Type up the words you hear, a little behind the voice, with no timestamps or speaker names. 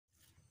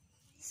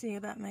see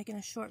about making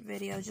a short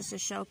video just to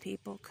show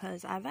people,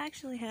 because I've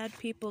actually had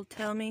people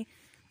tell me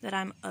that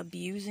I'm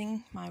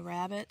abusing my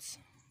rabbits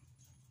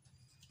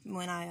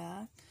when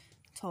I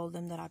told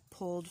them that I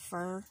pulled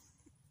fur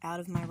out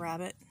of my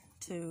rabbit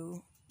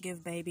to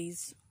give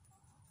babies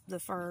the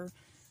fur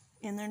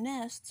in their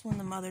nests when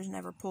the mothers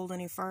never pulled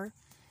any fur.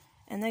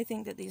 And they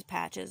think that these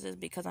patches is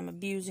because I'm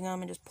abusing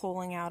them and just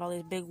pulling out all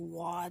these big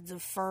wads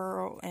of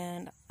fur,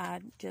 and I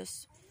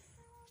just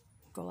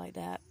go like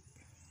that.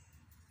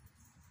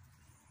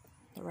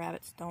 The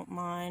rabbits don't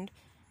mind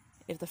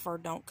if the fur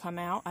don't come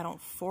out. I don't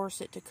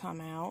force it to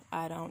come out.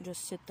 I don't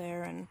just sit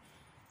there and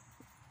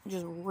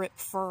just rip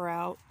fur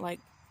out like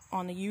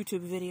on the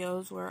YouTube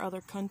videos where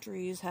other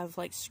countries have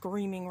like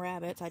screaming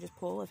rabbits. I just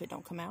pull. If it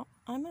don't come out,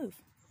 I move.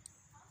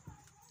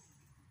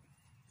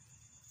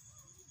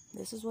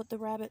 This is what the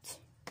rabbit's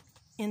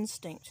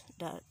instinct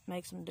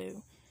makes them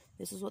do.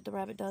 This is what the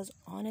rabbit does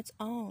on its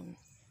own.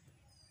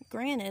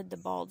 Granted, the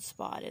bald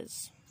spot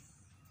is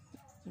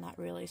not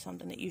really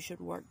something that you should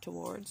work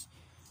towards,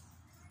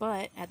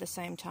 but at the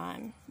same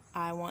time,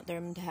 I want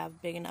them to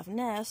have big enough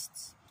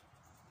nests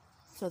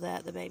so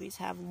that the babies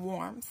have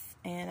warmth.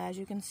 And as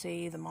you can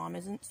see, the mom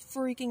isn't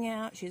freaking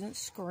out, she isn't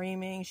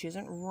screaming, she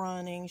isn't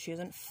running, she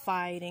isn't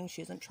fighting,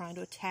 she isn't trying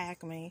to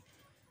attack me.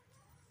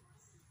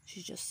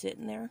 She's just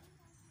sitting there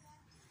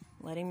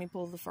letting me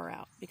pull the fur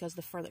out, because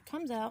the fur that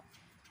comes out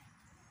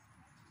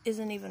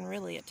isn't even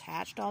really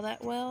attached all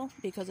that well,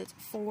 because it's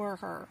for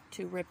her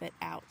to rip it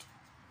out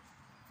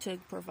to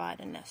provide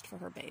a nest for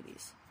her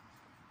babies.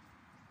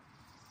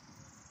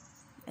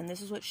 And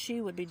this is what she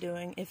would be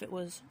doing if it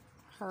was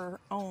her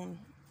own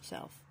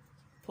self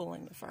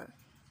pulling the fur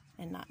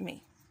and not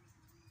me.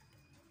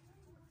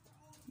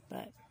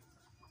 But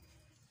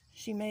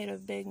she made a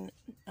big,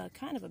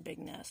 kind of a big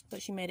nest,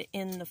 but she made it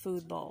in the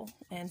food bowl,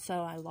 and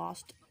so I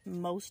lost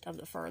most of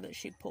the fur that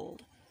she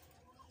pulled.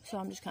 So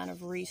I'm just kind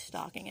of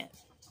restocking it.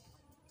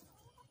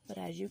 But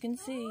as you can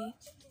see,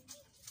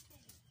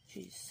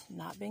 she's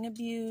not being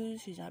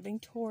abused, she's not being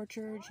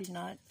tortured, she's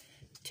not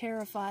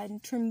terrified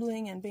and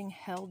trembling and being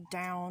held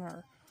down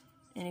or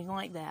anything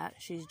like that.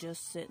 She's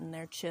just sitting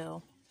there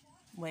chill,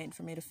 waiting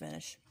for me to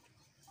finish.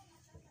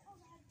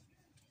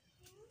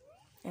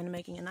 And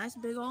making a nice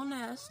big old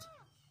nest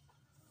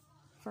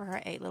for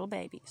her 8 little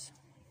babies.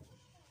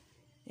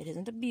 It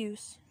isn't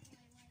abuse,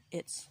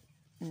 it's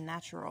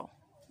natural.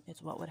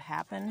 It's what would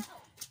happen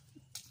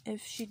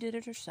if she did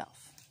it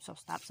herself. So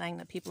stop saying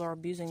that people are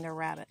abusing their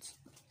rabbits.